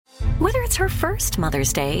Whether it's her first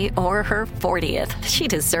Mother's Day or her 40th, she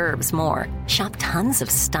deserves more. Shop tons of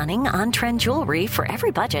stunning on-trend jewelry for every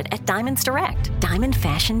budget at Diamonds Direct. Diamond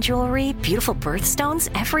fashion jewelry, beautiful birthstones,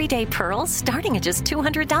 everyday pearls starting at just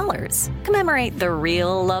 $200. Commemorate the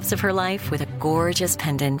real loves of her life with a gorgeous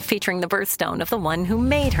pendant featuring the birthstone of the one who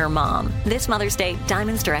made her mom. This Mother's Day,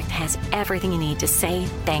 Diamonds Direct has everything you need to say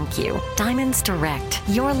thank you. Diamonds Direct.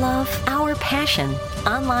 Your love, our passion.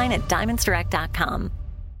 Online at diamondsdirect.com.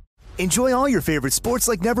 Enjoy all your favorite sports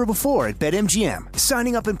like never before at BetMGM.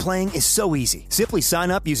 Signing up and playing is so easy. Simply sign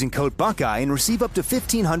up using code Buckeye and receive up to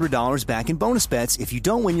 $1,500 back in bonus bets if you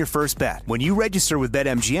don't win your first bet. When you register with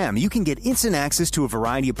BetMGM, you can get instant access to a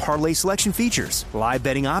variety of parlay selection features, live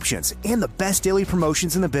betting options, and the best daily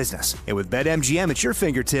promotions in the business. And with BetMGM at your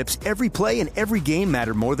fingertips, every play and every game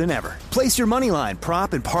matter more than ever. Place your moneyline,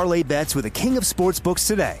 prop, and parlay bets with the king of sportsbooks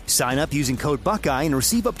today. Sign up using code Buckeye and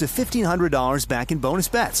receive up to $1,500 back in bonus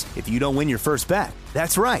bets if you don't win your first bet.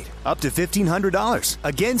 That's right, up to $1,500.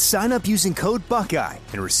 Again, sign up using code Buckeye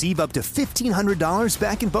and receive up to $1,500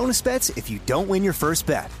 back in bonus bets if you don't win your first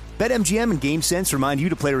bet. BetMGM and GameSense remind you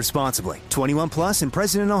to play responsibly. 21 plus and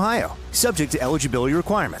present in Ohio. Subject to eligibility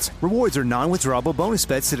requirements. Rewards are non-withdrawable bonus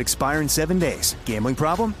bets that expire in 7 days. Gambling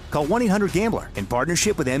problem? Call 1-800-GAMBLER in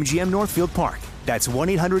partnership with MGM Northfield Park. That's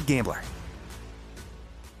 1-800-GAMBLER.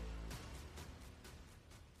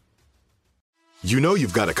 You know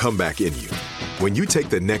you've got a comeback in you. When you take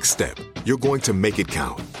the next step, you're going to make it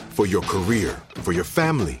count. For your career, for your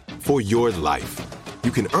family, for your life. You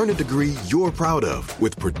can earn a degree you're proud of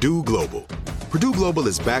with Purdue Global. Purdue Global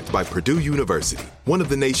is backed by Purdue University, one of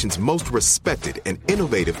the nation's most respected and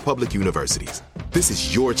innovative public universities. This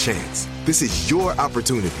is your chance. This is your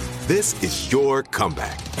opportunity. This is your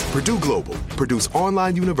comeback. Purdue Global, Purdue's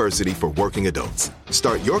online university for working adults.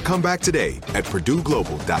 Start your comeback today at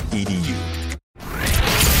purdueglobal.edu.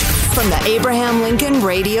 From the Abraham Lincoln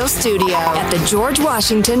Radio Studio at the George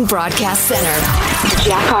Washington Broadcast Center,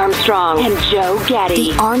 Jack Armstrong and Joe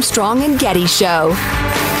Getty. The Armstrong and Getty Show.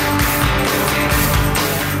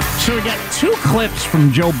 So we got two clips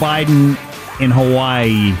from Joe Biden in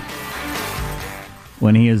Hawaii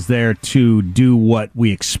when he is there to do what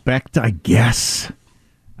we expect, I guess,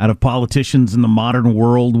 out of politicians in the modern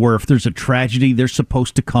world, where if there's a tragedy, they're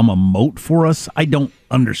supposed to come emote for us. I don't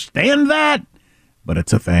understand that. But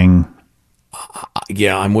it's a thing.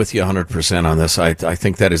 Yeah, I'm with you 100% on this. I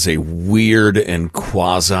think that is a weird and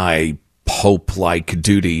quasi-pope-like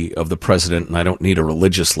duty of the president, and I don't need a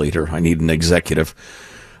religious leader. I need an executive.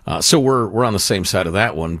 So we're on the same side of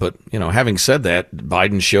that one. But, you know, having said that,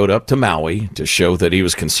 Biden showed up to Maui to show that he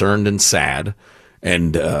was concerned and sad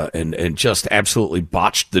and just absolutely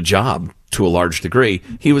botched the job to a large degree.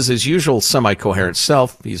 He was his usual semi-coherent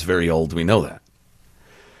self. He's very old. We know that.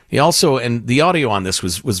 He also, and the audio on this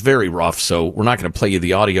was very rough, so we're not going to play you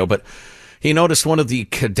the audio, but he noticed one of the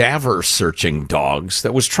cadaver searching dogs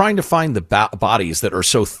that was trying to find the bodies that are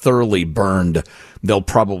so thoroughly burned they'll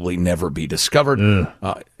probably never be discovered.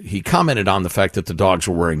 He commented on the fact that the dogs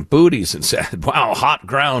were wearing booties and said, "Wow, hot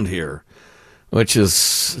ground here," which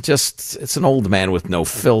is just, it's an old man with no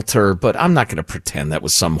filter, but I'm not going to pretend that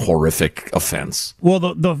was some horrific offense.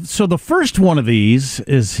 Well, so the first one of these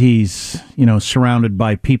is he's, surrounded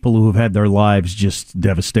by people who have had their lives just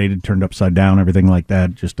devastated, turned upside down, everything like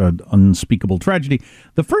that, just an unspeakable tragedy.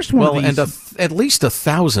 The first one of these... and at least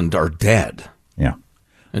 1,000 are dead. Yeah.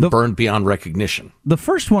 And burned beyond recognition. The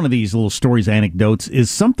first one of these little stories, anecdotes, is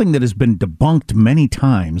something that has been debunked many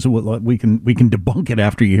times. We can debunk it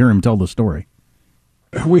after you hear him tell the story.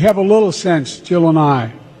 We have a little sense, Jill and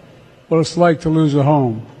I, what it's like to lose a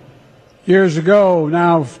home. Years ago,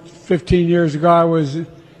 now 15 years ago, I was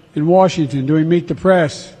in Washington doing Meet the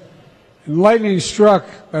Press, and lightning struck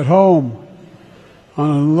at home on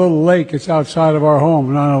a little lake. It's outside of our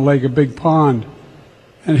home, not a lake, a big pond,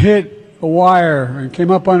 and hit a wire and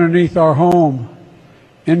came up underneath our home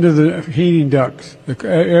into the heating ducts, the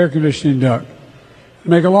air conditioning duct. To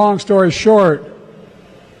make a long story short,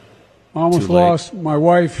 I almost lost my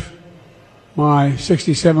wife, my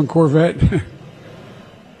 67 Corvette,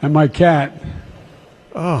 and my cat.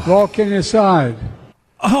 All kidding aside.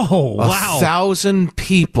 Oh, wow. 1,000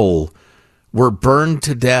 people were burned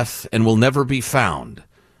to death and will never be found.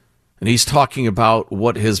 And he's talking about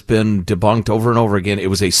what has been debunked over and over again. It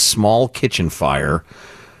was a small kitchen fire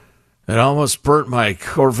that almost burnt my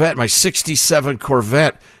Corvette, my 67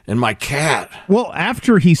 Corvette, and my cat. Well,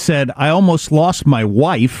 after he said, I almost lost my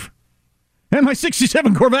wife, and my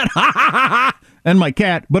 67 Corvette, and my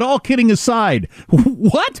cat. But all kidding aside,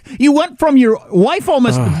 what? You went from your wife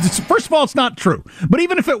almost... First of all, it's not true. But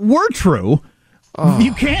even if it were true,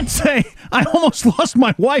 You can't say, I almost lost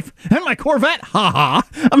my wife and my Corvette. Ha ha.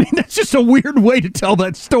 I mean, that's just a weird way to tell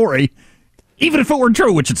that story, even if it were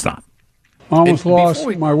true, which it's not. Almost lost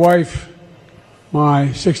my wife,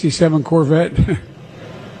 my 67 Corvette,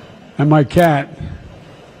 and my cat.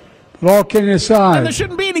 But all kidding aside. And there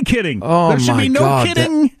shouldn't be any kidding. Oh, there should my be no God,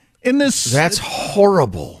 kidding in this. That's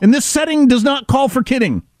horrible. And this setting does not call for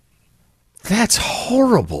kidding. That's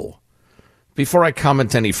horrible. Before I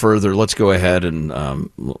comment any further, let's go ahead and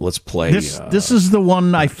let's play. This is the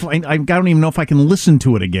one I find. I don't even know if I can listen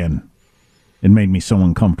to it again. It made me so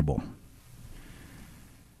uncomfortable.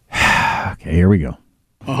 Okay, here we go.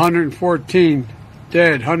 114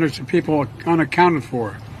 dead, hundreds of people unaccounted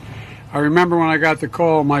for. I remember when I got the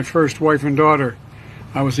call, my first wife and daughter.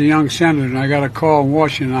 I was a young senator, and I got a call in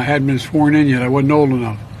Washington. I hadn't been sworn in yet. I wasn't old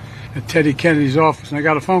enough. At Teddy Kennedy's office, and I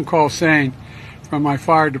got a phone call saying from my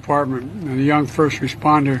fire department, and a young first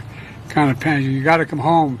responder kind of panicked. You got to come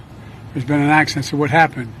home. There's been an accident. So what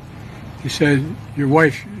happened? He said, your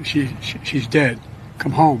wife, she's dead.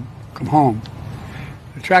 Come home. Come home.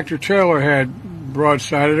 The tractor trailer had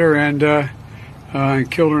broadsided her and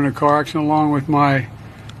killed her in a car accident along with my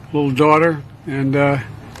little daughter. And I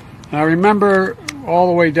remember all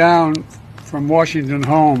the way down from Washington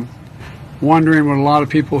home wondering what a lot of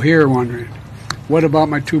people here are wondering. What about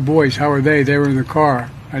my two boys? How are they? They were in the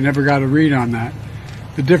car. I never got a read on that.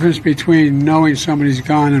 The difference between knowing somebody's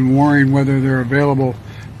gone and worrying whether they're available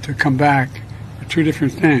to come back are two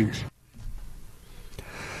different things.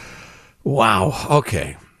 Wow.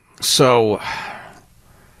 Okay. So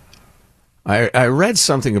I read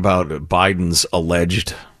something about Biden's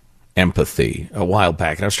alleged empathy a while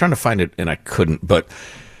back, and I was trying to find it and I couldn't, but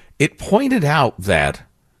it pointed out that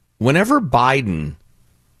whenever Biden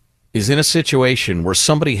is in a situation where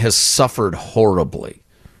somebody has suffered horribly,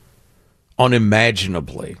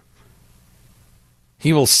 unimaginably,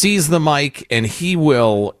 he will seize the mic and he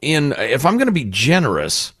will, if I'm going to be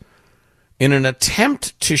generous, in an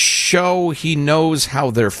attempt to show he knows how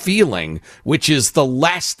they're feeling, which is the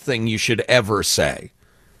last thing you should ever say,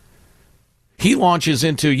 he launches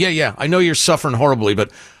into, yeah, I know you're suffering horribly,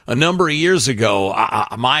 but a number of years ago,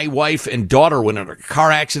 my wife and daughter went in a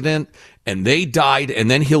car accident and they died.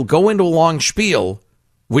 And then he'll go into a long spiel,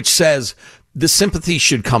 which says the sympathy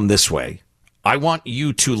should come this way. I want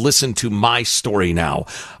you to listen to my story now.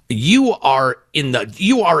 You are in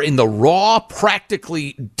the raw,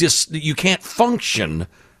 practically you can't function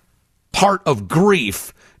part of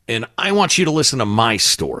grief. And I want you to listen to my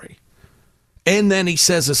story. And then he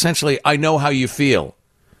says, essentially, I know how you feel,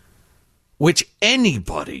 which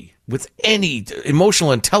anybody with any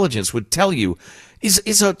emotional intelligence would tell you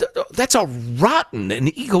that's a rotten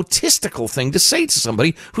and egotistical thing to say to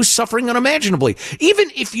somebody who's suffering unimaginably.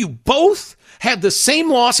 Even if you both had the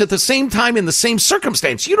same loss at the same time in the same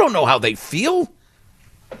circumstance, you don't know how they feel.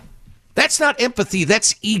 That's not empathy.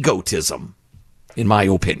 That's egotism, in my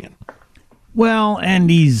opinion. Well, and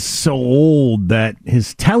he's so old that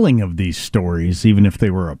his telling of these stories, even if they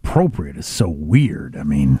were appropriate, is so weird. I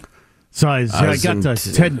mean, I got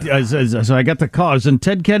the call. I was in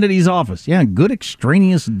Ted Kennedy's office. Yeah, good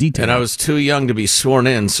extraneous detail. And I was too young to be sworn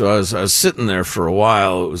in, so I was sitting there for a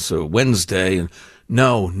while. It was a Wednesday, and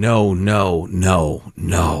no.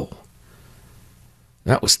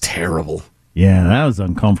 That was terrible. Yeah, that was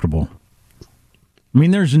uncomfortable. I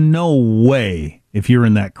mean, there's no way if you're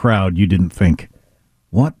in that crowd you didn't think,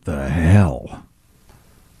 what the hell?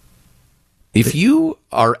 If you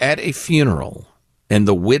are at a funeral and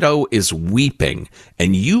the widow is weeping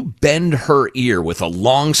and you bend her ear with a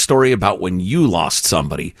long story about when you lost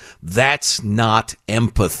somebody, that's not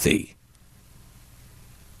empathy.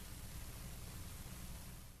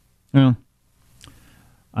 Well,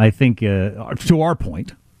 I think to our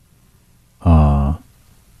point,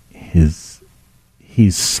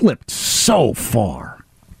 he's slipped so far.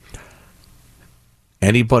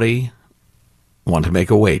 Anybody want to make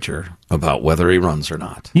a wager about whether he runs or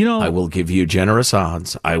not? You know, I will give you generous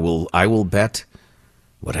odds. I will bet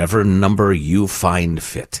whatever number you find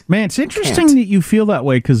fit. Man, it's interesting that you feel that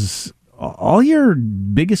way because all your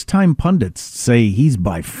biggest time pundits say he's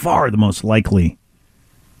by far the most likely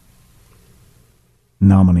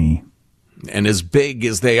nominee. And as big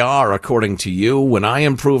as they are, according to you, when I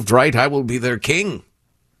am proved right, I will be their king.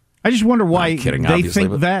 I just wonder why they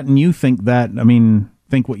think that and you think that. I mean,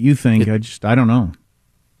 think what you think. I don't know.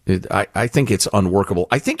 I think it's unworkable.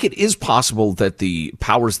 I think it is possible that the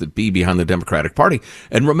powers that be behind the Democratic Party,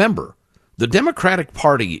 and remember, the Democratic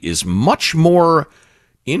Party is much more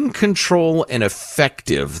in control and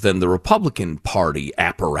effective than the Republican Party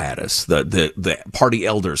apparatus, the party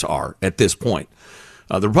elders are at this point.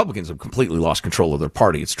 The Republicans have completely lost control of their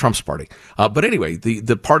party. It's Trump's party. But anyway,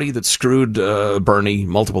 the party that screwed Bernie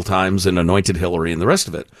multiple times and anointed Hillary and the rest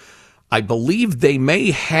of it, I believe they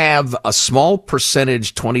may have a small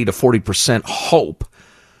percentage, 20 to 40% hope.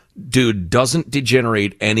 Dude doesn't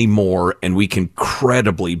degenerate anymore, and we can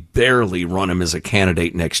credibly barely run him as a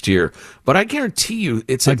candidate next year. But I guarantee you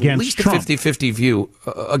it's at least Trump. A 50-50 view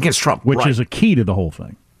against Trump. Which is a key to the whole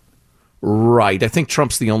thing. Right. I think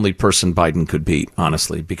Trump's the only person Biden could beat,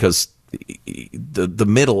 honestly, because the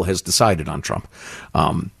middle has decided on Trump.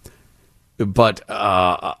 But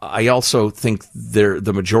I also think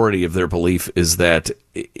the majority of their belief is that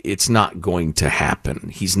it's not going to happen.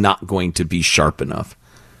 He's not going to be sharp enough.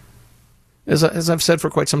 As I've said for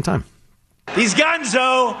quite some time. He's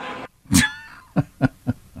gonzo!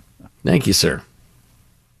 Thank you, sir.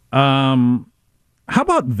 How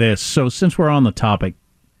about this? So since we're on the topic,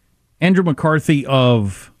 Andrew McCarthy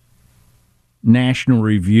of National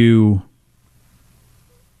Review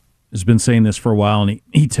has been saying this for a while, and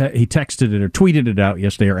he texted it or tweeted it out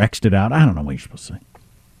yesterday or X'd it out. I don't know what you're supposed to say.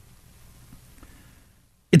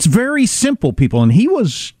 It's very simple, people, and he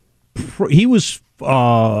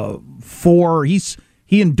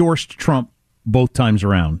endorsed Trump both times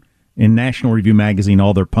around. In National Review magazine,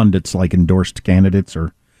 all their pundits endorsed candidates,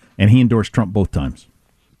 and he endorsed Trump both times,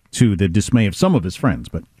 to the dismay of some of his friends,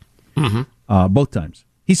 but both times.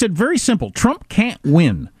 He said, very simple, Trump can't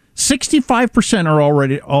win. 65% are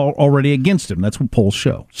already against him. That's what polls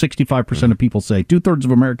show. 65% of people say, 2/3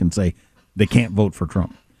 of Americans say they can't vote for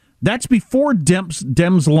Trump. That's before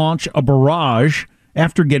Dems launch a barrage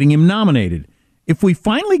after getting him nominated. If we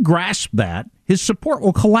finally grasp that, his support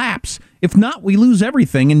will collapse. If not, we lose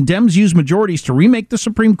everything, and Dems use majorities to remake the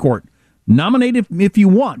Supreme Court. Nominate if you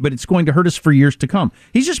want, but it's going to hurt us for years to come.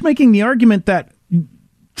 He's just making the argument that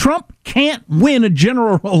Trump can't win a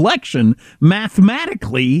general election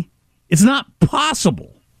mathematically. It's not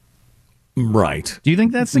possible. Right. Do you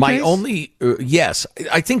think that's the case? Yes,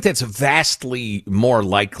 I think that's vastly more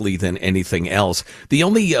likely than anything else. The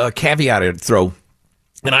only caveat I'd throw,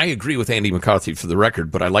 and I agree with Andy McCarthy for the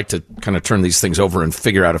record, but I like to kind of turn these things over and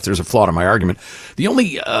figure out if there's a flaw in my argument. The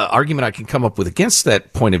only argument I can come up with against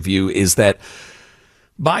that point of view is that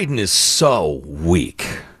Biden is so weak.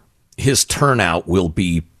 His turnout will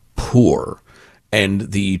be poor,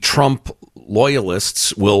 and the Trump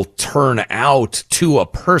loyalists will turn out to a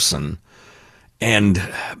person, and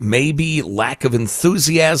maybe lack of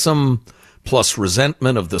enthusiasm plus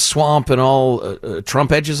resentment of the swamp and all,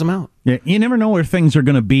 Trump edges them out. Yeah, you never know where things are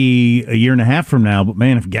going to be a year and a half from now, but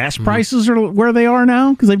man, if gas prices are where they are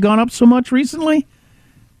now, because they've gone up so much recently,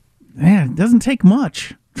 man, it doesn't take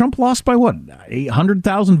much. Trump lost by what,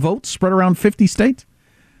 800,000 votes spread around 50 states?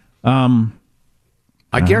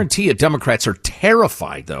 I guarantee you Democrats are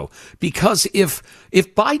terrified, though, because if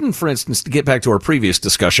Biden, for instance, to get back to our previous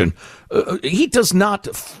discussion, he does not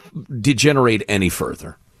degenerate any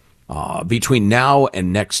further between now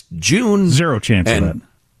and next June. Zero chance of that.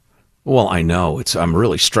 Well, I know I'm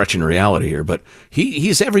really stretching reality here, but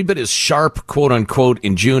he's every bit as sharp, quote unquote,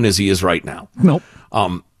 in June as he is right now. Nope.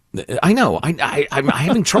 I know. I'm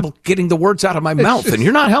having trouble getting the words out of my mouth, and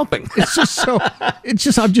you're not helping.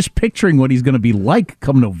 I'm just picturing what he's going to be like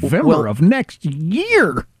come November of next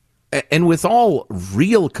year. And with all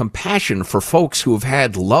real compassion for folks who have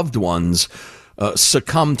had loved ones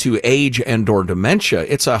succumb to age and or dementia,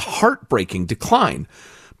 it's a heartbreaking decline.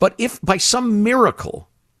 But if by some miracle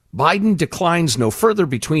Biden declines no further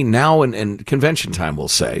between now and convention time, we'll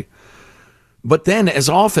say, but then, as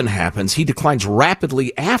often happens, he declines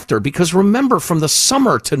rapidly after, because remember, from the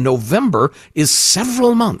summer to November is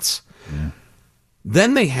several months. Yeah.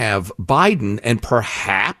 Then they have Biden and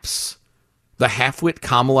perhaps the half-wit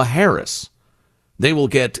Kamala Harris. They will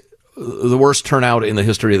get the worst turnout in the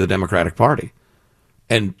history of the Democratic Party.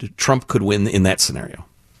 And Trump could win in that scenario.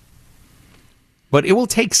 But it will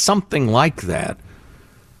take something like that.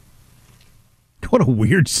 What a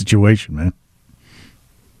weird situation, man.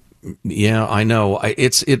 Yeah, I know.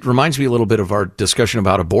 It reminds me a little bit of our discussion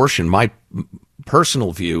about abortion. My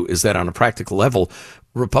personal view is that on a practical level,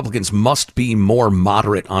 Republicans must be more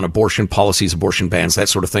moderate on abortion policies, abortion bans, that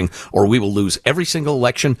sort of thing, or we will lose every single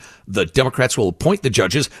election. The Democrats will appoint the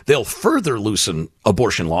judges. They'll further loosen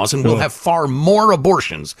abortion laws, and we'll have far more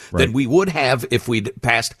abortions than we would have if we'd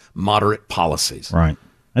passed moderate policies. Right.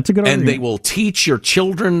 That's a good argument. And they will teach your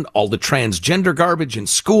children all the transgender garbage in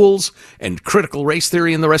schools and critical race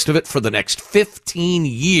theory and the rest of it for the next 15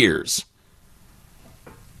 years.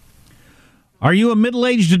 Are you a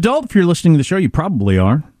middle-aged adult? If you're listening to the show, you probably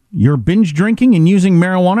are. You're binge drinking and using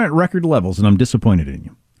marijuana at record levels, and I'm disappointed in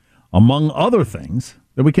you. Among other things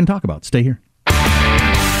that we can talk about. Stay here.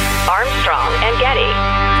 and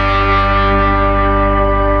Getty.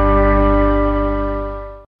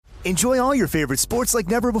 Enjoy all your favorite sports like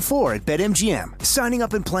never before at BetMGM. Signing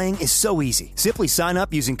up and playing is so easy. Simply sign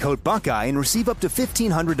up using code Buckeye and receive up to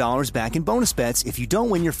 $1,500 back in bonus bets if you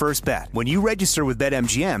don't win your first bet. When you register with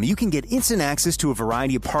BetMGM, you can get instant access to a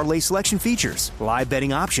variety of parlay selection features, live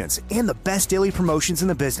betting options, and the best daily promotions in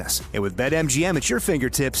the business. And with BetMGM at your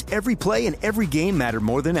fingertips, every play and every game matter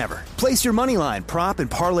more than ever. Place your moneyline, prop,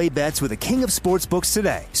 and parlay bets with the king of sportsbooks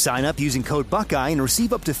today. Sign up using code Buckeye and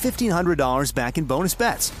receive up to $1,500 back in bonus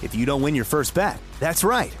bets if you don't win your first bet. That's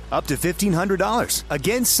right, up to $1,500.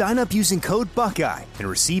 Again, sign up using code Buckeye and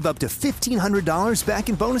receive up to $1,500 back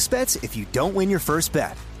in bonus bets if you don't win your first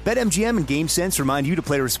bet. BetMGM and GameSense remind you to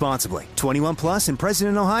play responsibly. 21 plus and present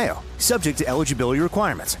in Ohio. Subject to eligibility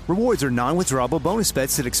requirements. Rewards are non-withdrawable bonus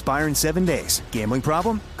bets that expire in 7 days. Gambling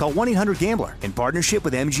problem? Call 1-800-GAMBLER in partnership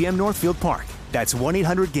with MGM Northfield Park. That's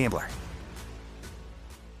 1-800-GAMBLER.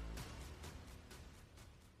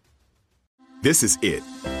 This is it.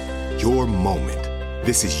 Your moment.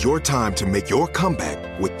 This is your time to make your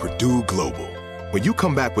comeback with Purdue Global. When you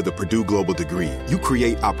come back with a Purdue Global degree, you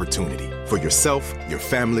create opportunity for yourself, your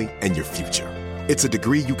family, and your future. It's a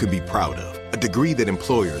degree you can be proud of, a degree that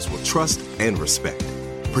employers will trust and respect.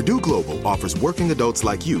 Purdue Global offers working adults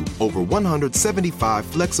like you over 175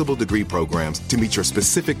 flexible degree programs to meet your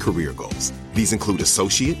specific career goals. These include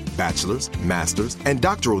associate, bachelor's, master's, and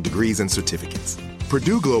doctoral degrees and certificates.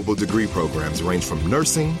 Purdue Global degree programs range from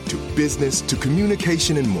nursing to business to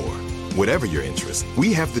communication and more. Whatever your interest,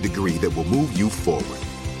 we have the degree that will move you forward.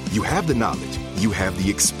 You have the knowledge, you have the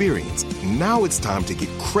experience. Now it's time to get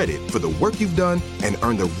credit for the work you've done and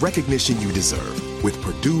earn the recognition you deserve with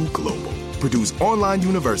Purdue Global, Purdue's online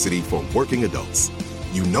university for working adults.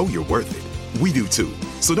 You know you're worth it. We do too.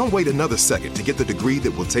 So don't wait another second to get the degree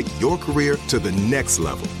that will take your career to the next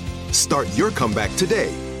level. Start your comeback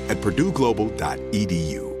today at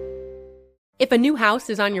purdueglobal.edu. If a new house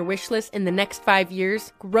is on your wish list in the next 5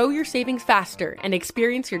 years, grow your savings faster and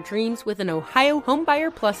experience your dreams with an Ohio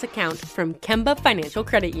Homebuyer Plus account from Kemba Financial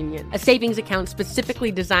Credit Union. A savings account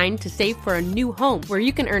specifically designed to save for a new home where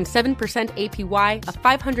you can earn 7% APY,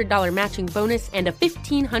 a $500 matching bonus, and a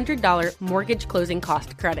 $1,500 mortgage closing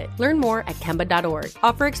cost credit. Learn more at Kemba.org.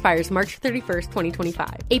 Offer expires March 31st,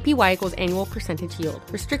 2025. APY equals annual percentage yield.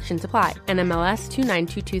 Restrictions apply. NMLS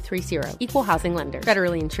 292230. Equal housing lender.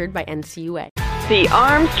 Federally insured by NCUA. The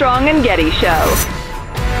Armstrong and Getty Show.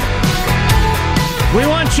 We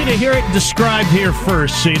want you to hear it described here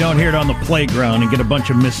first so you don't hear it on the playground and get a bunch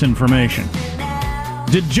of misinformation.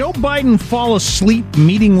 Did Joe Biden fall asleep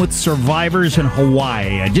meeting with survivors in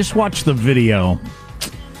Hawaii? I just watched the video.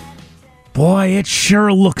 Boy, it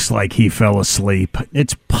sure looks like he fell asleep.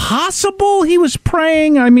 It's possible he was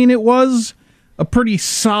praying. I mean, it was a pretty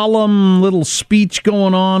solemn little speech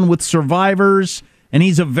going on with survivors. And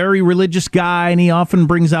he's a very religious guy, and he often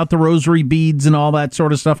brings out the rosary beads and all that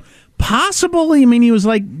sort of stuff. Possibly, I mean, he was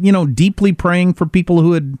like, deeply praying for people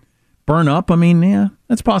who had burned up. I mean, yeah,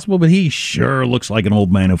 that's possible, but he sure looks like an old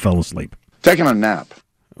man who fell asleep. Taking a nap.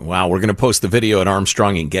 Wow, we're going to post the video at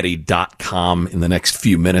ArmstrongandGetty.com in the next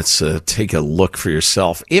few minutes. Take a look for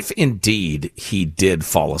yourself. If indeed he did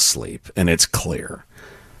fall asleep, and it's clear.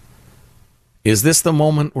 Is this the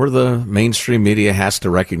moment where the mainstream media has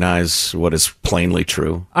to recognize what is plainly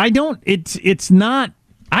true? It's not,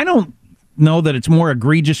 I don't know that it's more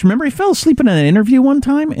egregious. Remember, he fell asleep in an interview one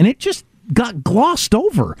time, and it just got glossed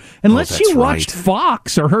over. Unless you watched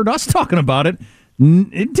Fox or heard us talking about it,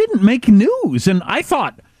 it didn't make news. And I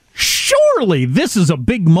thought, surely this is a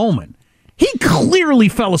big moment. He clearly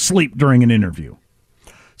fell asleep during an interview.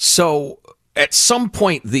 So, at some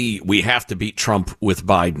point, we have to beat Trump with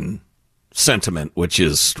Biden sentiment, which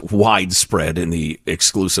is widespread in the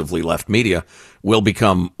exclusively left media, will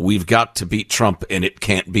become, we've got to beat Trump and it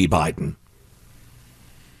can't be Biden.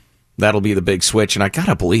 That'll be the big switch, and I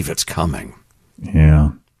gotta believe it's coming.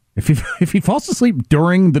 Yeah. If he falls asleep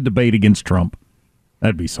during the debate against Trump,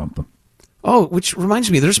 that'd be something. Oh, which reminds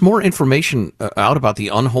me, there's more information out about the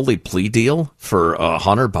unholy plea deal for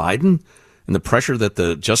Hunter Biden and the pressure that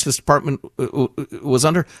the Justice Department was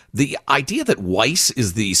under. The idea that Weiss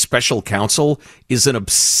is the special counsel is an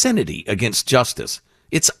obscenity against justice.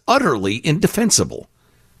 It's utterly indefensible.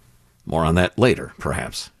 More on that later,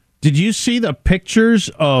 perhaps. Did you see the pictures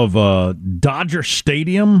of Dodger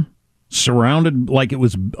Stadium surrounded like it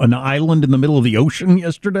was an island in the middle of the ocean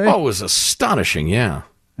yesterday? Oh, it was astonishing, yeah.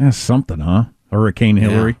 That's something, huh? Hurricane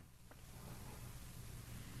Hillary.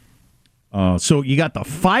 Yeah. So you got the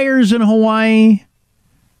fires in Hawaii,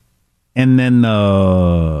 and then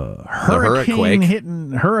the hurricane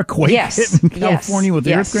hitting California with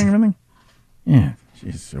the earthquake and everything. Yeah,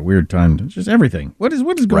 it's a weird time. It's just everything. What is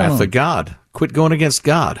going on? Wrath of God. Quit going against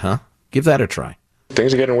God, huh? Give that a try.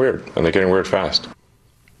 Things are getting weird, and they're getting weird fast.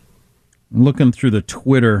 Looking through the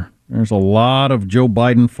Twitter, there's a lot of Joe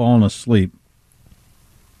Biden falling asleep.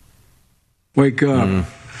 Wake up.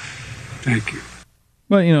 Thank you.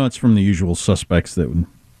 But, you know, it's from the usual suspects that would...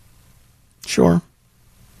 Sure.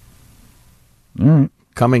 All right.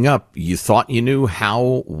 Coming up, you thought you knew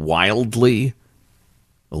how wildly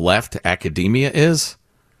left academia is?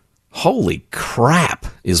 Holy crap,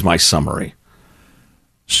 is my summary.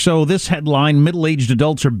 So this headline, middle-aged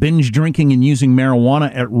adults are binge drinking and using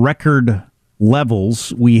marijuana at record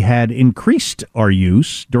levels. We had increased our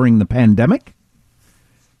use during the pandemic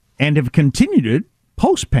and have continued it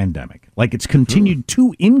post-pandemic. Like it's continued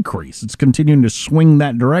to increase. It's continuing to swing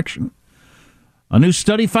that direction. A new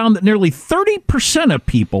study found that nearly 30% of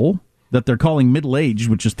people that they're calling middle-aged,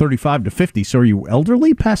 which is 35 to 50. So are you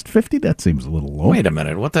elderly past 50? That seems a little low. Wait a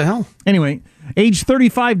minute. What the hell? Anyway, age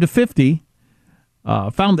 35 to 50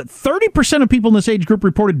 found that 30% of people in this age group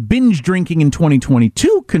reported binge drinking in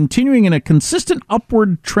 2022, continuing in a consistent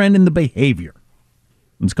upward trend in the behavior.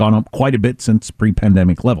 It's gone up quite a bit since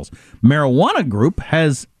pre-pandemic levels. Marijuana group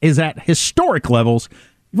is at historic levels.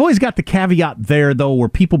 You've always got the caveat there, though, where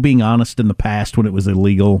people being honest in the past when it was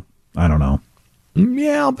illegal. I don't know.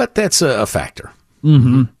 Yeah, I'll bet that's a factor.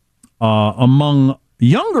 Mm-hmm. Among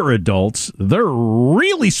younger adults, they're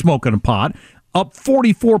really smoking a pot, up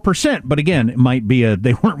 44%. But again, it might be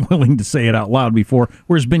they weren't willing to say it out loud before,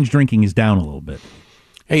 whereas binge drinking is down a little bit.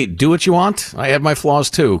 Hey, do what you want. I have my flaws,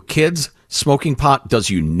 too. Kids, smoking pot does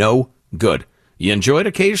you no good. You enjoy it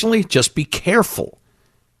occasionally, just be careful.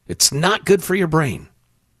 It's not good for your brain.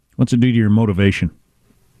 What's it do to your motivation?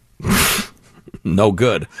 No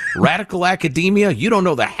good. Radical academia, you don't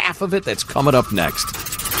know the half of it that's coming up next.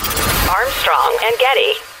 Armstrong and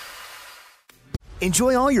Getty.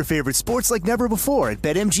 Enjoy all your favorite sports like never before at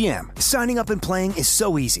BetMGM. Signing up and playing is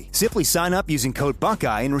so easy. Simply sign up using code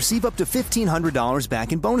Buckeye and receive up to $1,500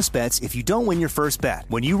 back in bonus bets if you don't win your first bet.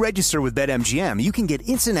 When you register with BetMGM, you can get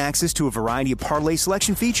instant access to a variety of parlay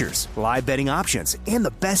selection features, live betting options, and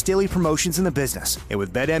the best daily promotions in the business. And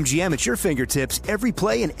with BetMGM at your fingertips, every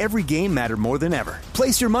play and every game matter more than ever.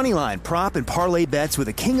 Place your moneyline, prop, and parlay bets with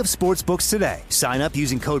the king of sportsbooks today. Sign up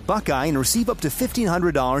using code Buckeye and receive up to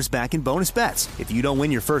 $1,500 back in bonus bets if you don't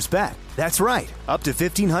win your first bet. That's right, up to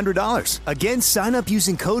 $1,500. Again, sign up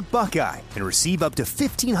using code Buckeye and receive up to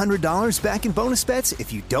 $1,500 back in bonus bets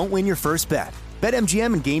if you don't win your first bet.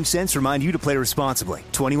 BetMGM and GameSense remind you to play responsibly.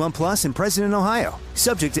 21 plus and present in Ohio.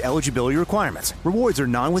 Subject to eligibility requirements. Rewards are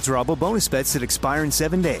non-withdrawable bonus bets that expire in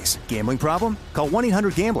 7 days. Gambling problem? Call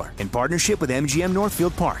 1-800-GAMBLER in partnership with MGM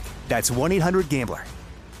Northfield Park. That's 1-800-GAMBLER.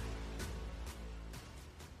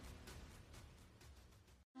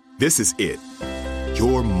 This is it.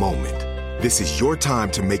 Your moment. This is your time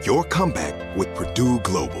to make your comeback with Purdue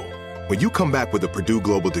Global. When you come back with a Purdue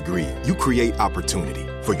Global degree, you create opportunity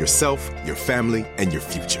for yourself, your family, and your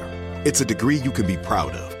future. It's a degree you can be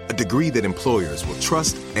proud of, a degree that employers will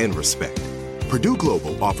trust and respect. Purdue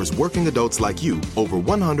Global offers working adults like you over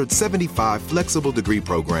 175 flexible degree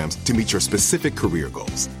programs to meet your specific career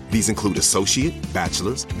goals. These include associate,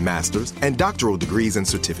 bachelor's, master's, and doctoral degrees and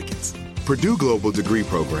certificates. Purdue Global degree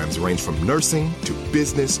programs range from nursing to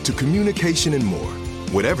business to communication and more.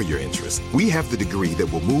 Whatever your interest, we have the degree that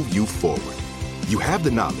will move you forward. You have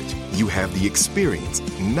the knowledge, you have the experience.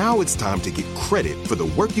 Now it's time to get credit for the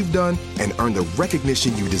work you've done and earn the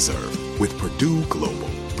recognition you deserve with Purdue Global,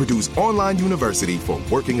 Purdue's online university for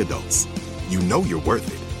working adults. You know you're worth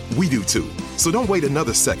it. We do too. So don't wait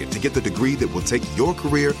another second to get the degree that will take your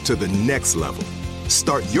career to the next level.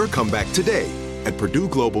 Start your comeback today at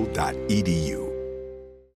purdueglobal.edu.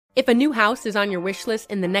 If a new house is on your wish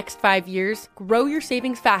list in the next 5 years, grow your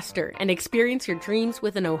savings faster and experience your dreams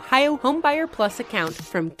with an Ohio Homebuyer Plus account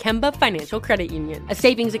from Kemba Financial Credit Union. A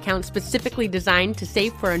savings account specifically designed to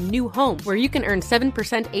save for a new home where you can earn 7%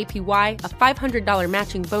 APY, a $500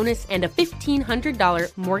 matching bonus, and a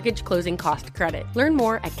 $1,500 mortgage closing cost credit. Learn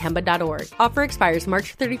more at Kemba.org. Offer expires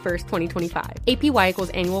March 31st, 2025. APY equals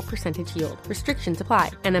annual percentage yield. Restrictions apply.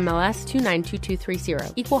 NMLS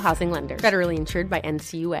 292230. Equal housing lender. Federally insured by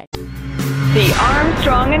NCUA. The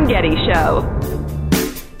Armstrong and Getty Show.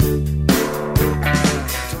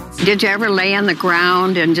 Did you ever lay on the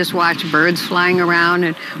ground and just watch birds flying around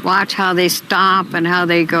and watch how they stop and how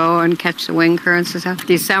they go and catch the wind currents and stuff?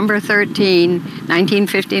 December 13,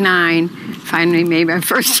 1959, finally made my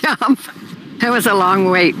first jump. It was a long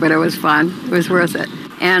wait, but it was fun. It was worth it.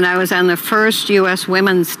 And I was on the first U.S.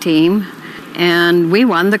 women's team, and we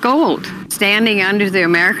won the gold. Standing under the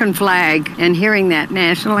American flag and hearing that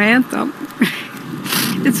national anthem.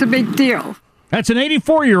 It's a big deal. That's an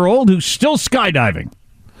 84-year-old who's still skydiving.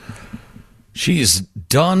 She's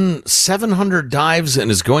done 700 dives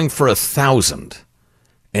and is going for 1,000.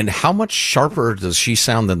 And how much sharper does she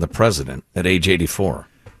sound than the president at age 84?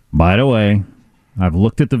 By the way, I've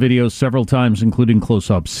looked at the videos several times, including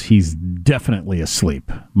close-ups. He's definitely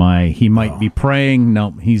asleep. He might be praying.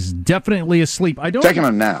 No, he's definitely asleep. Taking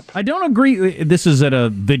a nap. I don't agree. This is at a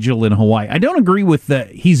vigil in Hawaii. I don't agree with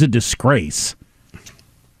that. He's a disgrace.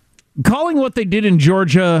 Calling what they did in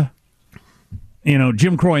Georgia,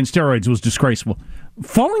 Jim Crow and steroids was disgraceful.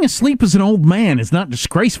 Falling asleep as an old man is not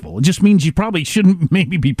disgraceful. It just means you probably shouldn't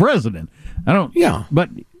maybe be president. I don't. Yeah. But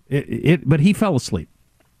he fell asleep.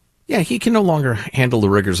 Yeah, he can no longer handle the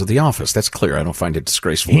rigors of the office. That's clear. I don't find it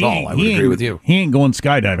disgraceful at all. I would agree with you. He ain't going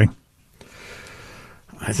skydiving.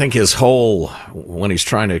 I think his whole, when he's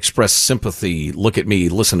trying to express sympathy, look at me,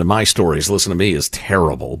 listen to my stories, listen to me, is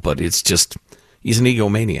terrible. But it's just, he's an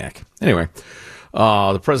egomaniac. Anyway,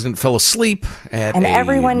 the president fell asleep at a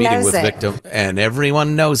meeting with victim, and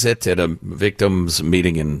everyone knows it at a victims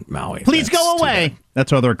meeting in Maui. Please go away.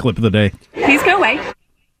 That's our other clip of the day. Please go away.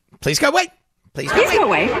 Please go away. Please go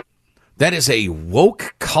away. That is a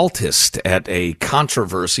woke cultist at a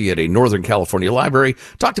controversy at a Northern California library.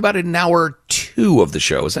 Talked about it in hour 2 of the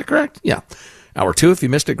show. Is that correct? Yeah. Hour 2. If you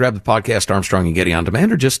missed it, grab the podcast Armstrong and Getty on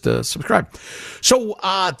demand, or just subscribe. So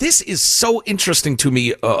this is so interesting to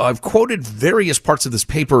me. I've quoted various parts of this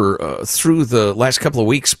paper through the last couple of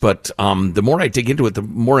weeks, but the more I dig into it, the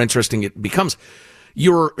more interesting it becomes.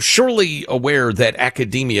 You're surely aware that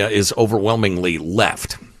academia is overwhelmingly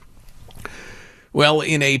left. Well,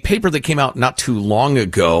 in a paper that came out not too long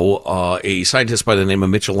ago, a scientist by the name of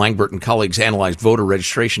Mitchell Langbert and colleagues analyzed voter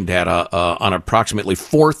registration data on approximately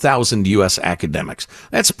 4,000 U.S. academics.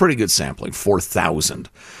 That's a pretty good sampling, 4,000.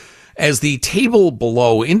 As the table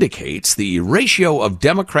below indicates, the ratio of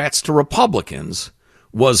Democrats to Republicans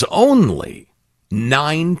was only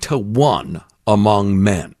 9-1 among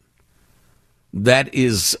men. That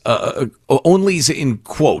is only in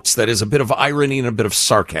quotes. That is a bit of irony and a bit of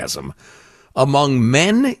sarcasm. Among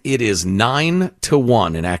men, it is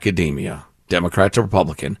 9-1 in academia, Democrat to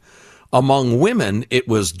Republican. Among women, it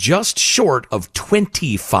was just short of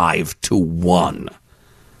 25-1.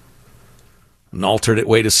 An alternate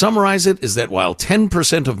way to summarize it is that while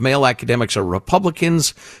 10% of male academics are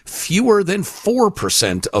Republicans, fewer than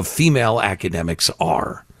 4% of female academics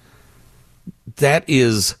are. That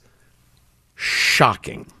is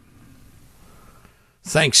shocking.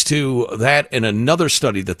 Thanks to that and another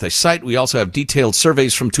study that they cite, we also have detailed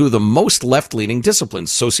surveys from 2 of the most left-leaning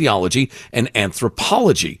disciplines, sociology and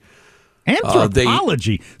anthropology.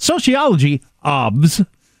 Anthropology? Sociology, obs,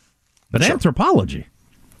 but sure. Anthropology.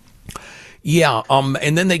 Yeah,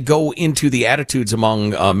 and then they go into the attitudes among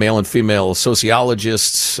male and female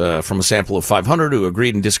sociologists from a sample of 500 who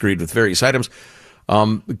agreed and disagreed with various items.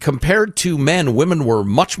 Compared to men, women were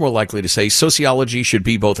much more likely to say sociology should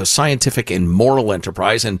be both a scientific and moral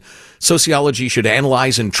enterprise, and sociology should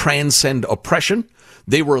analyze and transcend oppression.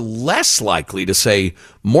 They were less likely to say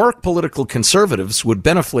more political conservatives would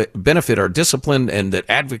benefit our discipline and that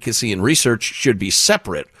advocacy and research should be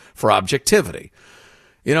separate for objectivity.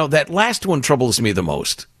 That last one troubles me the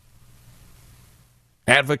most.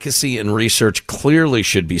 Advocacy and research clearly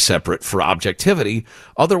should be separate for objectivity.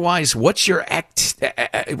 Otherwise, what's your advocacy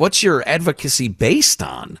based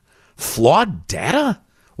on? Flawed data?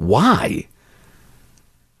 Why?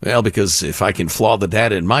 Well, because if I can flaw the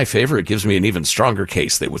data in my favor, it gives me an even stronger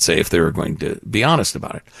case, they would say, if they were going to be honest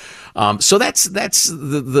about it. So that's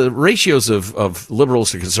the ratios of liberals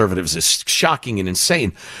to conservatives is shocking and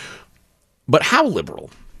insane. But how liberal?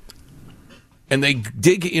 And they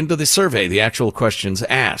dig into the survey, the actual questions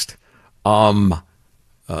asked.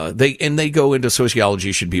 They go into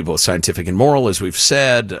sociology should be both scientific and moral, as we've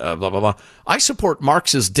said, blah, blah, blah. I support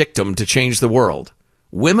Marx's dictum to change the world.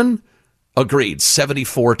 Women agreed,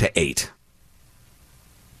 74-8.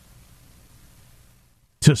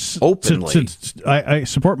 Openly. I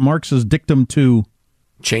support Marx's dictum to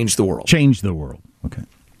change the world. Change the world. Okay.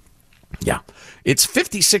 Yeah. It's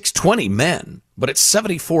 56-20 men, but it's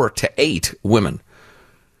 74-8 women.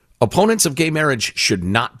 Opponents of gay marriage should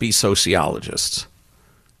not be sociologists.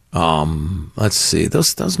 Let's see.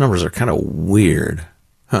 Those numbers are kind of weird.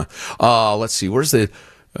 Huh. Let's see. Where's the...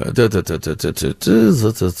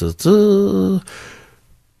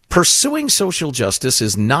 Pursuing social justice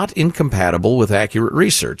is not incompatible with accurate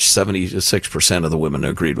research. 76% of the women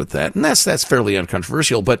agreed with that. And that's fairly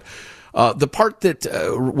uncontroversial, but... the part that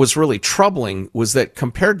was really troubling was that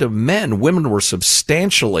compared to men, women were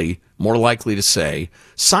substantially more likely to say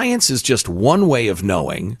science is just one way of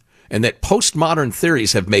knowing, and that postmodern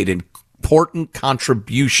theories have made important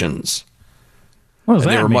contributions. What does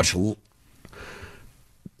and that they were mean?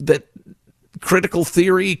 That critical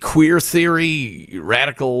theory, queer theory,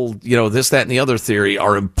 radical, this, that, and the other theory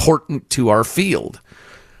are important to our field.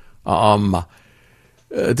 Finally,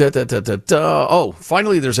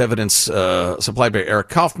 there's evidence supplied by Eric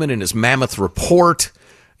Kaufman in his Mammoth report.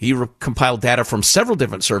 He compiled data from several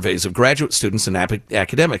different surveys of graduate students and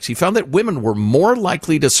academics. He found that women were more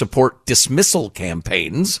likely to support dismissal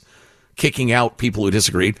campaigns, kicking out people who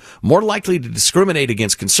disagreed, more likely to discriminate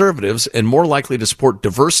against conservatives, and more likely to support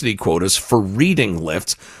diversity quotas for reading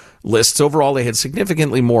lists. Overall, they had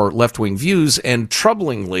significantly more left-wing views, and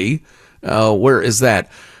troublingly, where is that?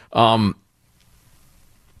 Where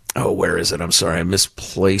is it? I'm sorry, I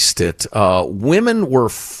misplaced it. Women were...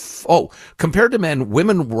 compared to men,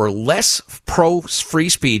 women were less pro-free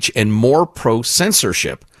speech and more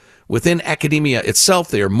pro-censorship. Within academia itself,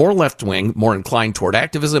 they are more left-wing, more inclined toward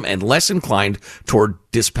activism, and less inclined toward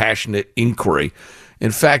dispassionate inquiry.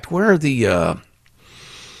 In fact, where are the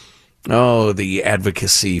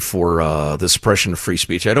advocacy for the suppression of free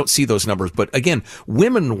speech? I don't see those numbers, but again,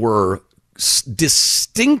 women were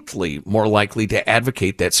distinctly more likely to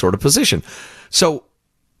advocate that sort of position. So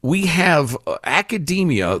we have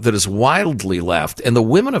academia that is wildly left, and the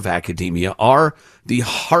women of academia are the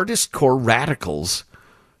hardest core radicals,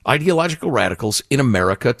 ideological radicals in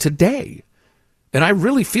America today. And I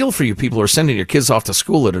really feel for you people who are sending your kids off to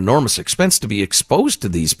school at enormous expense to be exposed to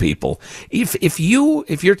these people. If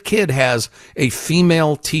your kid has a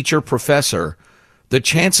female teacher professor, the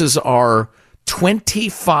chances are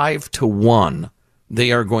 25-1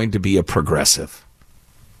 they are going to be a progressive.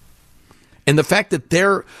 And the fact that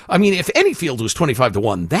if any field was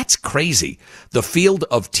 25-1, that's crazy. The field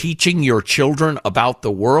of teaching your children about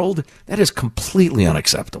the world, that is completely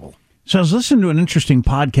unacceptable. So I was listening to an interesting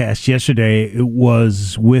podcast yesterday. It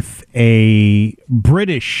was with a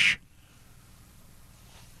British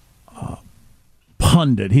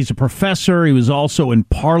pundit. He's a professor. He was also in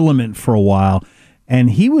Parliament for a while. And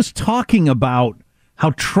he was talking about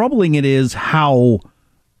how troubling it is how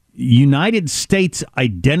United States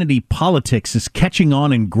identity politics is catching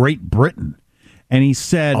on in Great Britain. And he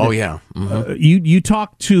said, "Oh yeah, you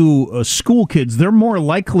talk to school kids, they're more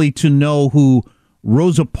likely to know who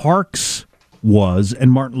Rosa Parks was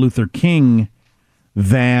and Martin Luther King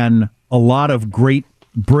than a lot of great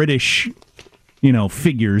British,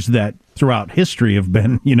 figures that throughout history have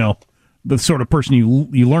been, the sort of person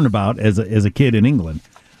you learn about as a kid in England,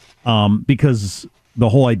 because the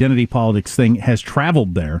whole identity politics thing has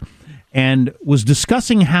traveled there, and was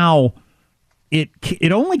discussing how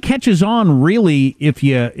it only catches on really if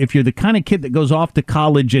you're the kind of kid that goes off to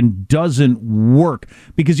college and doesn't work,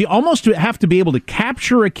 because you almost have to be able to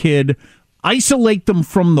capture a kid, isolate them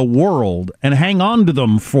from the world, and hang on to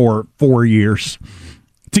them for 4 years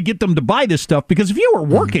to get them to buy this stuff. Because if you were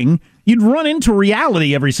working, you'd run into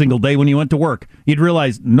reality every single day when you went to work. You'd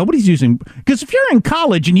realize nobody's using... Because if you're in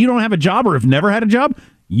college and you don't have a job or have never had a job,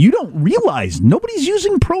 you don't realize nobody's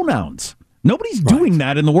using pronouns. Nobody's doing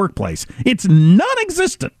that in the workplace. It's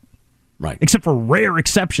non-existent. Right. Except for rare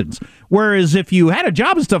exceptions. Whereas if you had a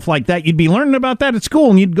job and stuff like that, you'd be learning about that at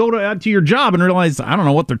school, and you'd go to your job and realize, I don't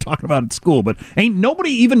know what they're talking about at school, but ain't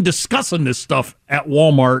nobody even discussing this stuff at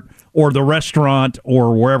Walmart or the restaurant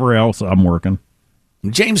or wherever else I'm working.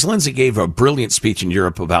 James Lindsay gave a brilliant speech in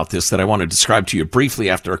Europe about this that I want to describe to you briefly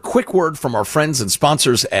after a quick word from our friends and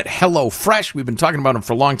sponsors at HelloFresh. We've been talking about them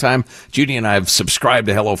for a long time. Judy and I have subscribed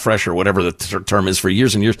to HelloFresh, or whatever the term is, for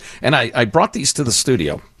years and years. And I brought these to the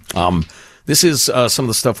studio. This is some of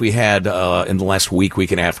the stuff we had in the last week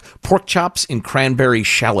and a half. Pork chops in cranberry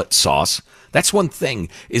shallot sauce. That's one thing,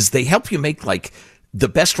 is they help you make like the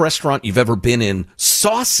best restaurant you've ever been in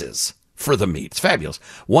sauces for the meat. It's fabulous.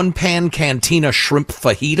 One pan cantina shrimp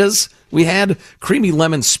fajitas we had. Creamy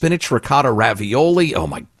lemon spinach ricotta ravioli. Oh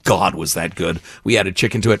my God, was that good. We added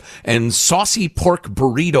chicken to it. And saucy pork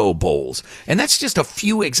burrito bowls. And that's just a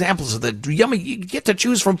few examples of the yummy. You get to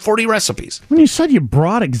choose from 40 recipes. When you said you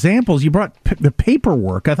brought examples, you brought the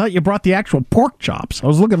paperwork. I thought you brought the actual pork chops. I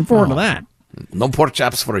was looking forward to that. No pork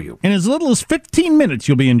chops for you. In as little as 15 minutes,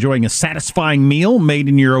 you'll be enjoying a satisfying meal made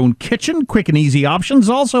in your own kitchen. Quick and easy options.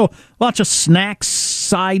 Also, lots of snacks,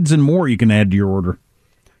 sides, and more you can add to your order.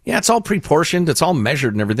 Yeah, it's all pre-portioned. It's all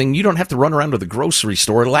measured and everything. You don't have to run around to the grocery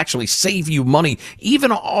store. It'll actually save you money,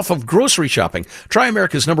 even off of grocery shopping. Try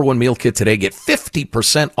America's #1 meal kit today. Get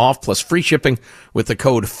 50% off plus free shipping with the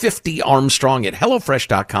code 50Armstrong at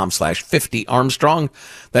HelloFresh.com/50Armstrong.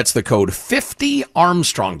 That's the code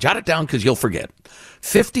 50Armstrong. Jot it down because you'll forget.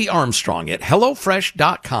 50Armstrong at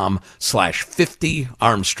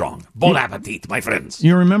HelloFresh.com/50Armstrong. Bon appetit, my friends.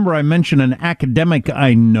 You remember I mentioned an academic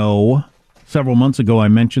I know. Several months ago, I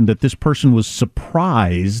mentioned that this person was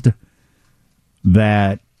surprised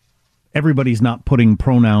that everybody's not putting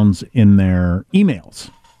pronouns in their emails,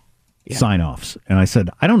 sign-offs. And I said,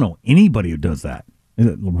 I don't know anybody who does that.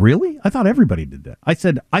 Really? I thought everybody did that. I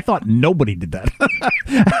said, I thought nobody did that.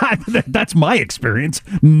 That's my experience.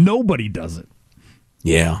 Nobody does it.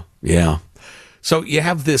 Yeah. So you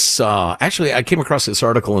have this, actually, I came across this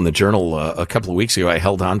article in the Journal a couple of weeks ago. I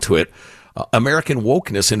held on to it. American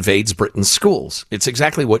wokeness invades Britain's schools. It's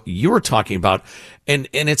exactly what you were talking about. And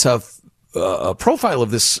it's a profile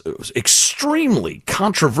of this extremely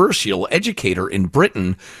controversial educator in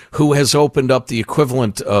Britain who has opened up the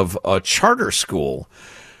equivalent of a charter school.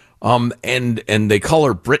 And they call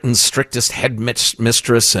her Britain's strictest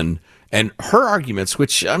headmistress, and her arguments,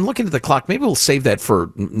 which I'm looking at the clock, maybe we'll save that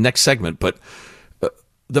for next segment, but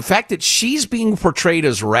the fact that she's being portrayed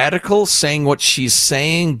as radical, saying what she's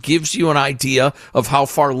saying, gives you an idea of how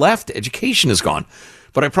far left education has gone.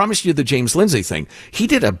 But I promised you the James Lindsay thing. He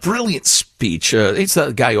did a brilliant speech. He's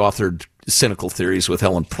the guy who authored Cynical Theories with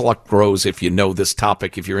Helen Pluckrose. If you know this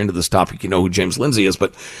topic, if you're into this topic, you know who James Lindsay is.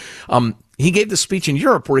 But he gave this speech in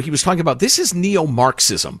Europe where he was talking about this is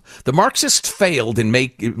neo-Marxism. The Marxists failed in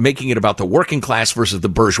making it about the working class versus the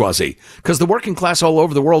bourgeoisie, because the working class all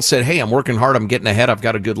over the world said, hey, I'm working hard, I'm getting ahead, I've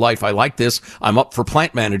got a good life, I like this, I'm up for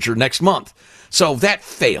plant manager next month. So that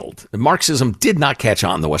failed. Marxism did not catch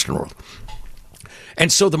on in the Western world. And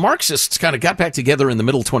so the Marxists kind of got back together in the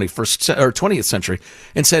middle 20th century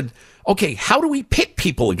and said, okay, how do we pit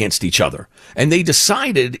people against each other? And they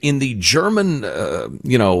decided in the German,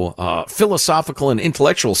 philosophical and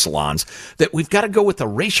intellectual salons that we've got to go with the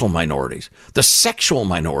racial minorities, the sexual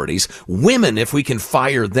minorities, women, if we can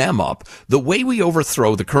fire them up. The way we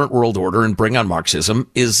overthrow the current world order and bring on Marxism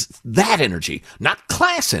is that energy, not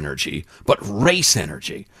class energy, but race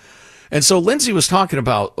energy. And so Lindsay was talking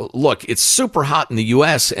about, look, it's super hot in the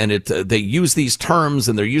U.S. and they use these terms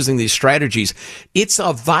and they're using these strategies. It's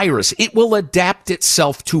a virus. It will adapt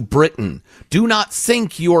itself to Britain. Do not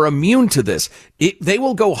think you're immune to this. They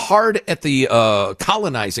will go hard at the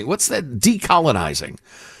colonizing. What's that? Decolonizing.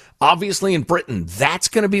 Obviously, in Britain, that's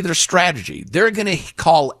going to be their strategy. They're going to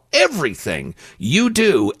call everything you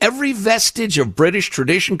do, every vestige of British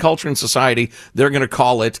tradition, culture, and society, they're going to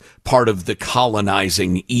call it part of the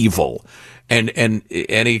colonizing evil. And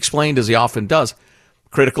he explained, as he often does,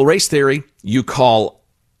 critical race theory, you call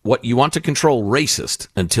what you want to control racist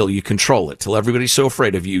until you control it, till everybody's so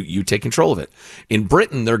afraid of you, you take control of it. In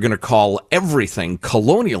Britain, they're going to call everything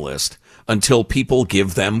colonialist until people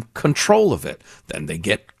give them control of it. Then they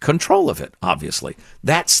get control of it, obviously.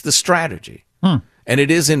 That's the strategy. And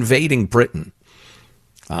it is invading Britain.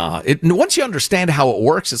 Once you understand how it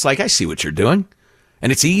works, it's like, I see what you're doing.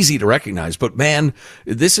 And it's easy to recognize. But, man,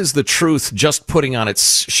 this is the truth just putting on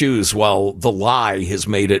its shoes while the lie has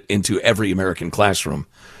made it into every American classroom.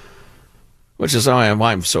 Which is why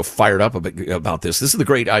I'm so fired up about this. This is the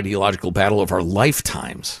great ideological battle of our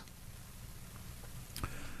lifetimes.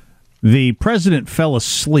 The president fell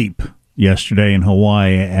asleep yesterday in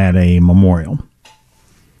Hawaii at a memorial.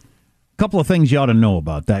 A couple of things you ought to know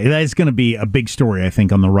about that. That is going to be a big story, I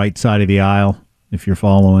think, on the right side of the aisle, if you're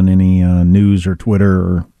following any news or Twitter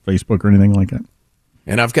or Facebook or anything like that.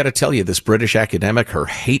 And I've got to tell you, this British academic, her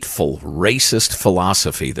hateful, racist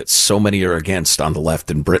philosophy that so many are against on the left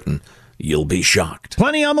in Britain, you'll be shocked.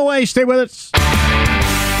 Plenty on the way. Stay with us.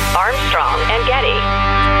 Armstrong and Getty.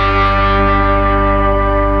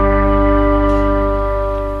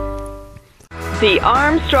 The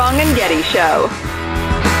Armstrong and Getty Show.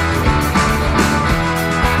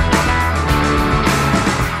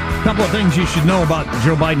 A couple of things you should know about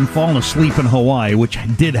Joe Biden falling asleep in Hawaii, which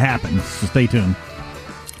did happen, so stay tuned.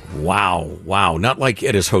 Wow. Not like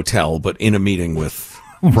at his hotel, but in a meeting with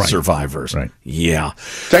survivors. Right. Yeah.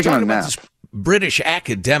 Taking a nap. British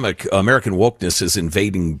academic American wokeness is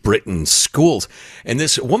invading Britain's schools. And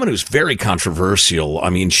this woman who's very controversial, I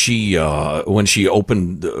mean, she when she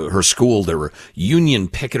opened her school, there were union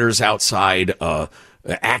picketers outside,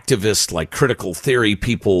 activists like critical theory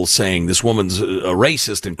people saying this woman's a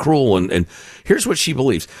racist and cruel. And here's what she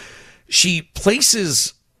believes. She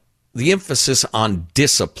places the emphasis on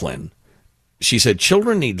discipline. she said,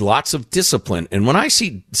 children need lots of discipline. And when I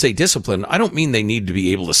say discipline, I don't mean they need to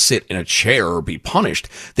be able to sit in a chair or be punished.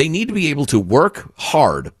 They need to be able to work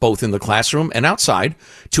hard, both in the classroom and outside,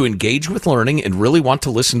 to engage with learning and really want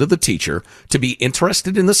to listen to the teacher, to be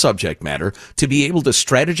interested in the subject matter, to be able to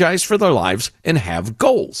strategize for their lives and have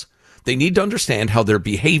goals. They need to understand how their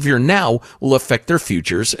behavior now will affect their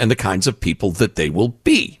futures and the kinds of people that they will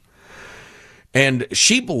be. And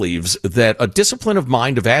she believes that a discipline of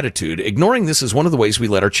mind, of attitude, ignoring this is one of the ways we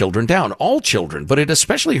let our children down. All children, but it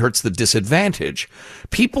especially hurts the disadvantaged.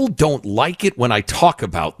 People don't like it when I talk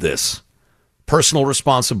about this. Personal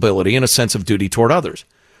responsibility and a sense of duty toward others.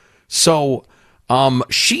 So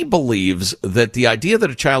she believes that the idea that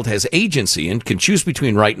a child has agency and can choose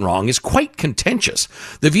between right and wrong is quite contentious.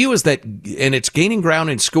 The view is that, and it's gaining ground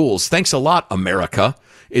in schools, thanks a lot, America,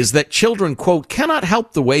 is that children, quote, cannot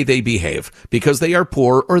help the way they behave because they are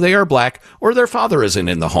poor or they are black or their father isn't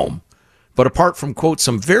in the home. But apart from, quote,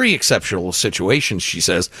 some very exceptional situations, she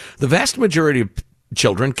says, the vast majority of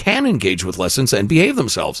children can engage with lessons and behave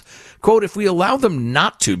themselves. Quote, if we allow them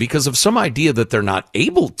not to because of some idea that they're not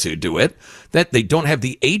able to do it, that they don't have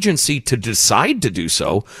the agency to decide to do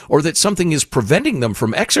so, or that something is preventing them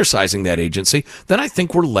from exercising that agency, then I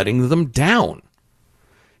think we're letting them down.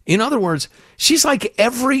 In other words, she's like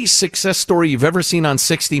every success story you've ever seen on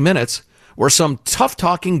 60 Minutes, where some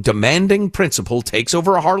tough-talking, demanding principal takes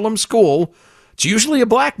over a Harlem school. It's usually a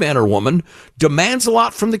black man or woman, demands a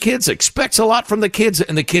lot from the kids, expects a lot from the kids,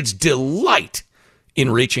 and the kids delight in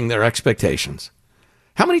reaching their expectations.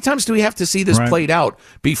 How many times do we have to see this played out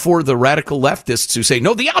before the radical leftists who say,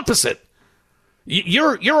 no, the opposite?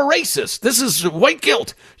 You're a racist. This is white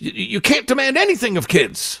guilt. You can't demand anything of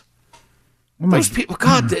kids. Those people,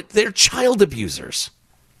 God, they're child abusers.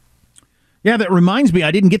 Yeah, that reminds me,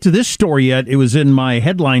 I didn't get to this story yet. It was in my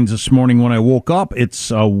headlines this morning when I woke up.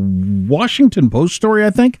 It's a Washington Post story,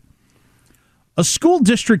 I think. A school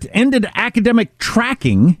district ended academic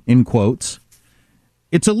tracking, in quotes.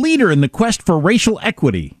 It's a leader in the quest for racial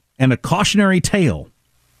equity and a cautionary tale.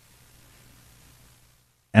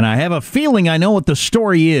 And I have a feeling I know what the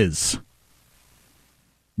story is.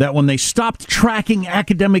 That when they stopped tracking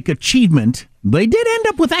academic achievement, they did end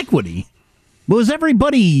up with equity. Was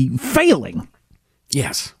everybody failing?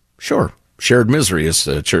 Yes, sure. Shared misery, as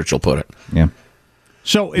Churchill put it. Yeah.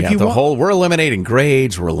 So if we're eliminating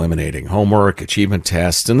grades, we're eliminating homework, achievement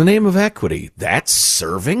tests in the name of equity. That's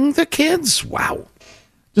serving the kids? Wow.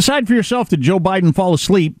 Decide for yourself, did Joe Biden fall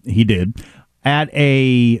asleep? He did. At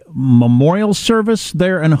a memorial service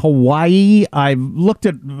there in Hawaii. I've looked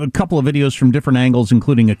at a couple of videos from different angles,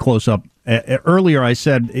 including a close-up. Earlier I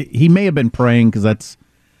said he may have been praying because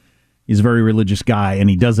he's a very religious guy, and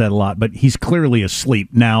he does that a lot, but he's clearly asleep.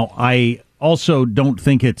 Now, I also don't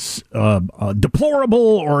think it's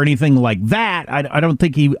deplorable or anything like that. I don't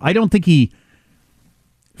think he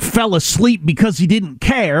fell asleep because he didn't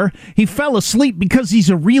care. He fell asleep because he's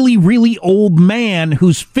a really, really old man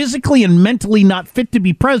who's physically and mentally not fit to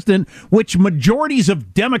be president, which majorities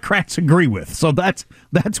of Democrats agree with. So that's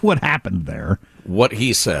what happened there. What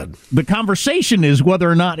he said. The conversation is whether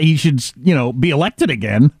or not he should, be elected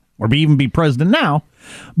again or even be president now.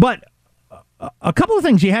 But a couple of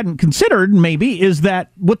things you hadn't considered, maybe, is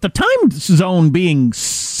that with the time zone being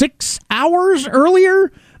 6 hours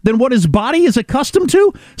earlier than what his body is accustomed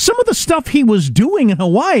to, some of the stuff he was doing in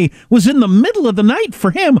Hawaii was in the middle of the night for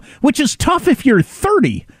him, which is tough if you're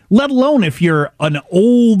 30, let alone if you're an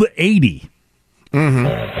old 80. Mm-hmm.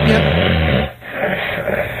 Yep.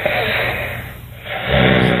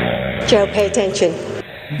 Joe, pay attention.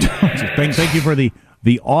 Thank you for the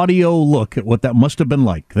audio look at what that must have been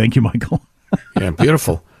like. Thank you, Michael. Yeah,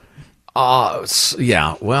 beautiful.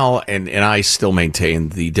 Yeah, well, and I still maintain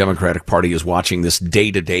the Democratic Party is watching this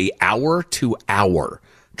day to day, hour to hour,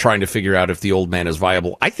 trying to figure out if the old man is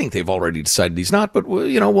viable. I think they've already decided he's not, but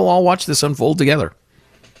we'll all watch this unfold together.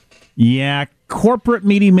 Yeah, corporate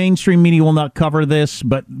media, mainstream media will not cover this,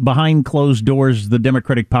 but behind closed doors, the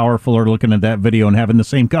Democratic powerful are looking at that video and having the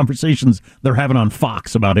same conversations they're having on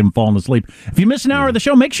Fox about him falling asleep. If you miss an hour of the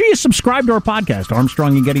show, make sure you subscribe to our podcast,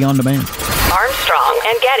 Armstrong and Getty On Demand. Armstrong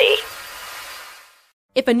and Getty.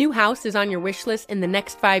 If a new house is on your wish list in the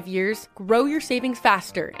next 5 years, grow your savings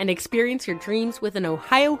faster and experience your dreams with an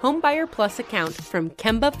Ohio Homebuyer Plus account from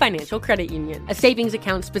Kemba Financial Credit Union. A savings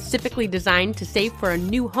account specifically designed to save for a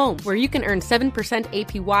new home where you can earn 7%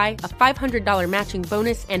 APY, a $500 matching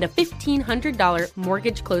bonus, and a $1,500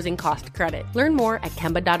 mortgage closing cost credit. Learn more at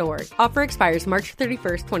Kemba.org. Offer expires March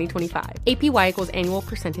 31st, 2025. APY equals annual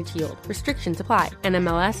percentage yield. Restrictions apply.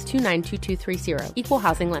 NMLS 292230. Equal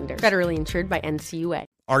housing lender. Federally insured by NCUA.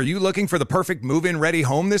 Are you looking for the perfect move-in ready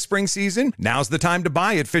home this spring season? Now's the time to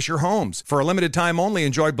buy at Fisher Homes. For a limited time only,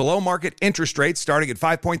 enjoy below-market interest rates starting at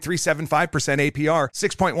 5.375% APR,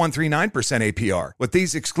 6.139% APR. With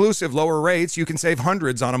these exclusive lower rates, you can save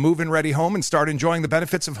hundreds on a move-in ready home and start enjoying the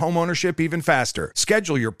benefits of homeownership even faster.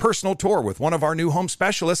 Schedule your personal tour with one of our new home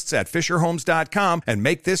specialists at FisherHomes.com and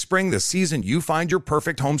make this spring the season you find your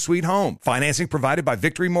perfect home sweet home. Financing provided by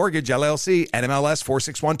Victory Mortgage, LLC, NMLS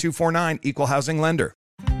 461249, Equal Housing Lender.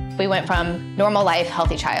 We went from normal life,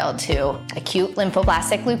 healthy child to acute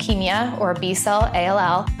lymphoblastic leukemia or B-cell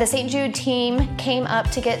ALL. The St. Jude team came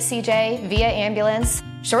up to get CJ via ambulance.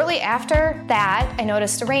 Shortly after that, I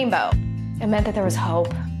noticed a rainbow. It meant that there was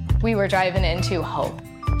hope. We were driving into hope.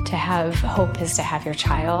 To have hope is to have your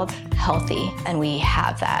child healthy, and we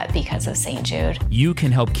have that because of St. Jude. You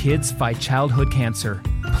can help kids fight childhood cancer.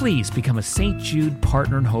 Please become a St. Jude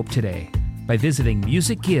Partner in Hope today by visiting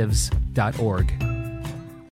musicgives.org.